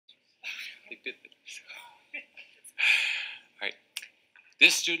They did it. All right.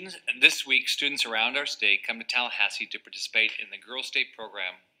 This week, students around our state come to Tallahassee to participate in the Girls State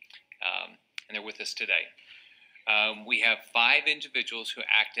program, and they're with us today. We have 5 individuals who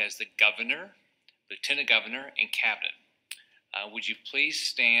act as the governor, lieutenant governor, and cabinet. Would you please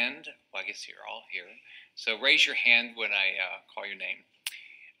stand? Well, I guess you're all here. So raise your hand when I call your name.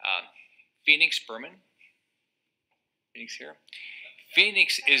 Phoenix Berman. Phoenix here.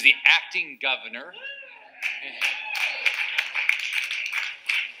 Phoenix is the acting governor.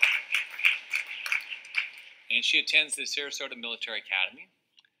 And she attends the Sarasota Military Academy.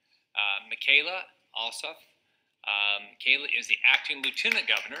 Michaela Alsop. Michaela is the acting lieutenant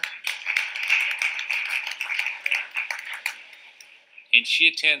governor. And she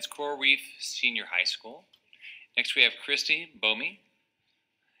attends Coral Reef Senior High School. Next we have Christy Bomi.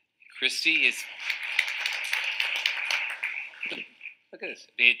 Christy is, look at this,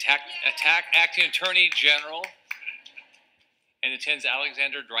 the acting attorney general and attends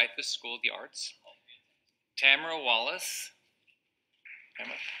Alexander Dreyfus School of the Arts. Tamara Wallace.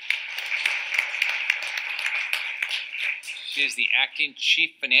 Tamara. She is the acting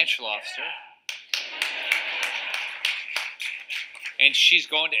chief financial officer. And she's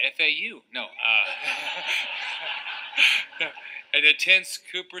going to FAU. No. And attends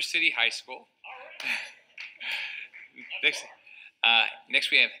Cooper City High School. Next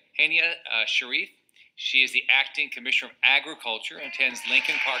we have Hania Sharif. She is the acting commissioner of agriculture and attends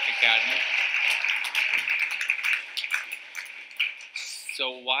Lincoln Park Academy.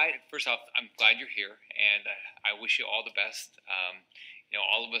 So first off, I'm glad you're here, and I wish you all the best.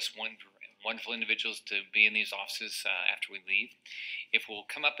 All of us want wonderful individuals to be in these offices after we leave. If we'll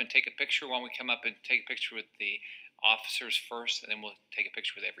come up and take a picture, why don't we come up and take a picture with the officers first, and then we'll take a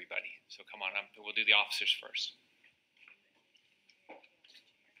picture with everybody. So come on up, we'll do the officers first.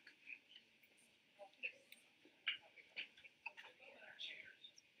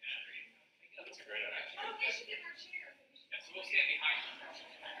 That's a great idea. Oh, we should get our chair. Yeah, so we'll stand behind you.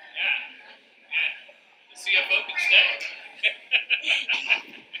 Yeah. The CFO can stay.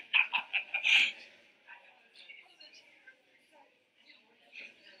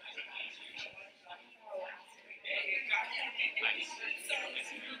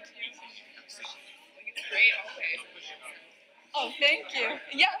 Great, okay. Oh, thank you.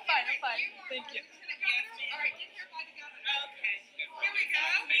 Yeah, I'm fine. Thank you. All right, get here by the governor. Okay. Here we go.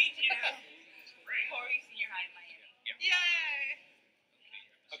 Thank you. Corey Senior High in Miami. Yay.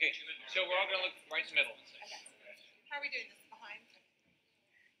 Okay, so we're all going to look right in the middle. Okay. How are we doing this? Behind?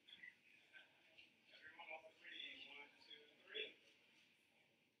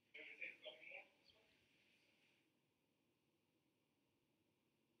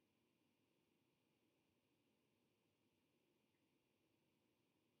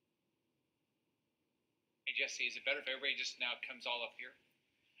 Hey, Jesse, is it better if everybody just now comes all up here?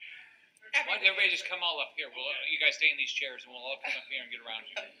 Why don't everybody just come all up here? You guys stay in these chairs, and we'll all come up here and get around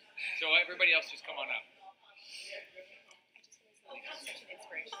you. So everybody else just come on up. Such an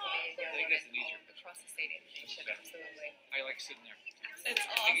inspiration for me. I think that's an easier. Across the state information, absolutely. I like sitting there. It's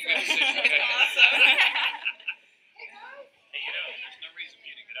I awesome. think you're good position. It's awesome. Hey, there's no reason for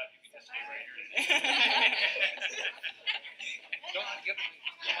you to get up. You can just stay right here. Don't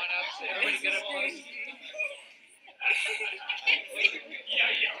come on up. Everybody get up close.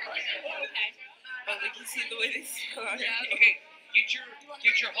 But we can see the way they smell. Okay,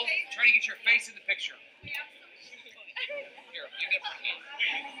 try to get your face in the picture. Here, you get from me.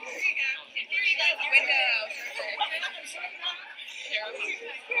 Here you go. Window.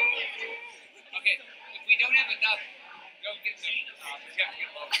 Okay, if we don't have enough, go get some. We have to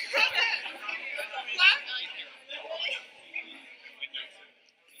get lower.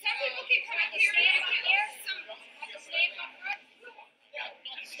 Some people can come up here.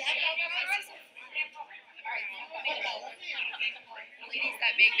 Ladies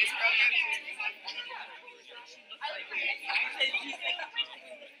that make this program.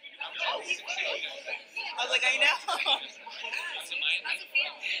 I was like, I know. What's in mine?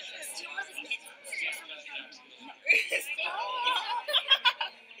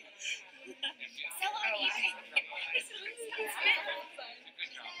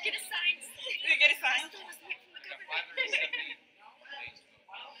 Get a sign. Did you get a sign?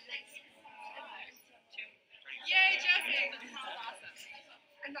 Yay, Jesse.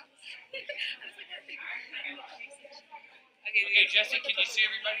 Okay, Jesse, can you see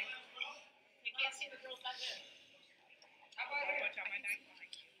everybody? You can't see the girls back there.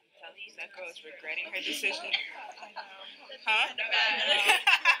 That girl is regretting her decision. Huh?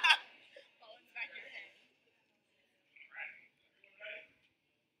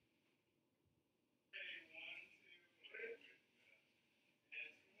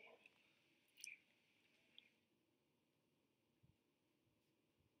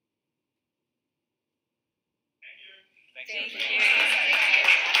 Thanks.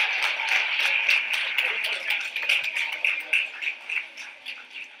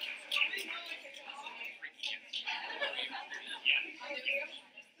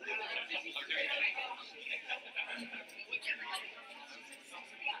 Thank everybody.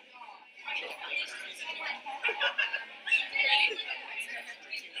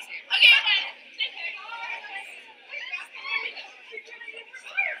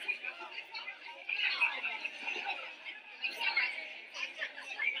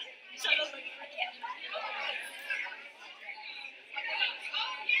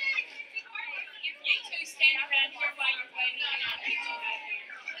 you. You two stand around here while you're waiting.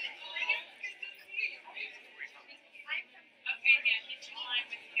 Okay, yeah, get your line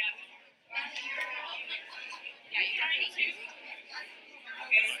with the governor. Yeah, you got it too.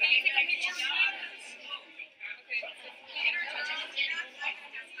 Okay, so you can get your line.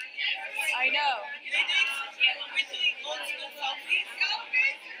 I know. We're doing old school selfies.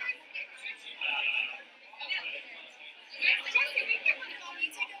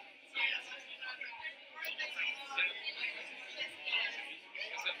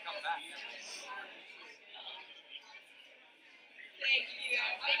 Thank you.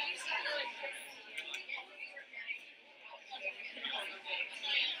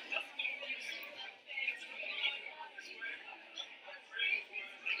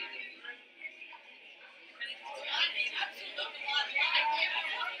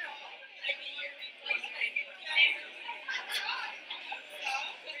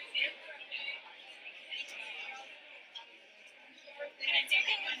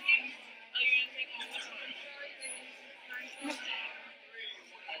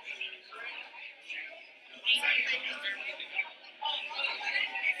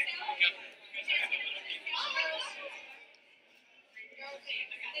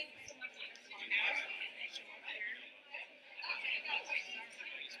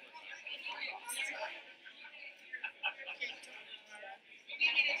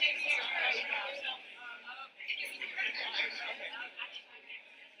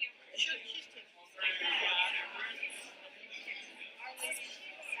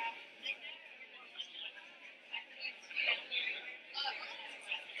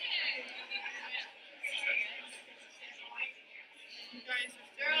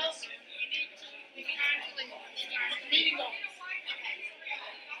 Girls, you can actually meeting on.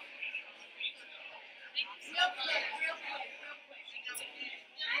 Real quick, real quick, real quick.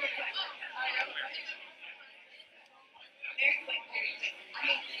 Very quick. I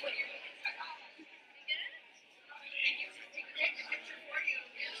mean, quick. Take a picture for you.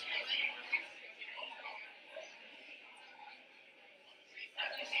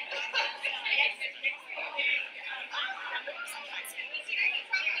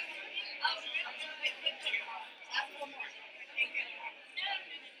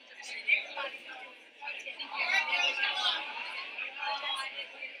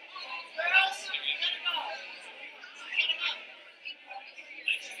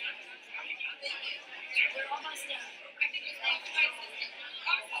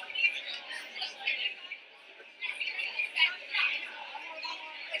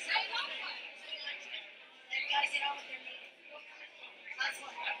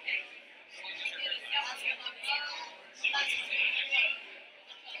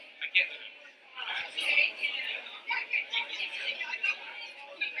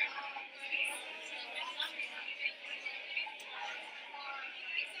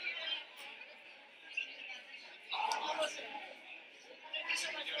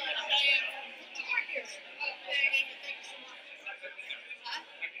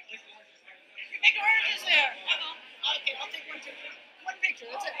 Make oranges there. Okay, I'll take one too. One picture,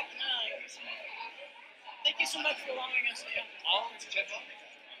 that's it. Thank you so much for allowing us to have. All it's gentle.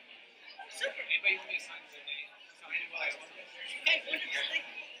 Super. Anybody want me to sign their name? Okay, wonderful. Thank you.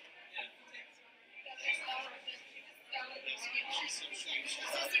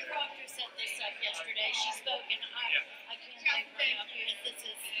 Sister Proctor set this up yesterday. She spoke, and I can't thank her enough because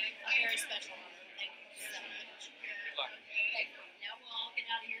this is a very special honor. Thank you so much. Good luck. Thank you. Now we'll all get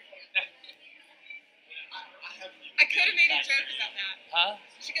out of here. I could have made a joke about that. Huh?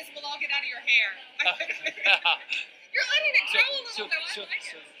 She goes, we'll all get out of your hair. You're letting it grow a little though. I like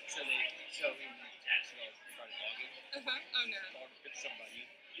it. So we started dogging. Oh no. Dog bit somebody.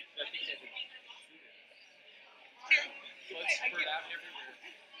 I think they did. Here. Blood spurted out everywhere.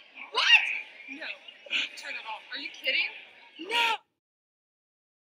 What? No. Turn it off. Are you kidding? No.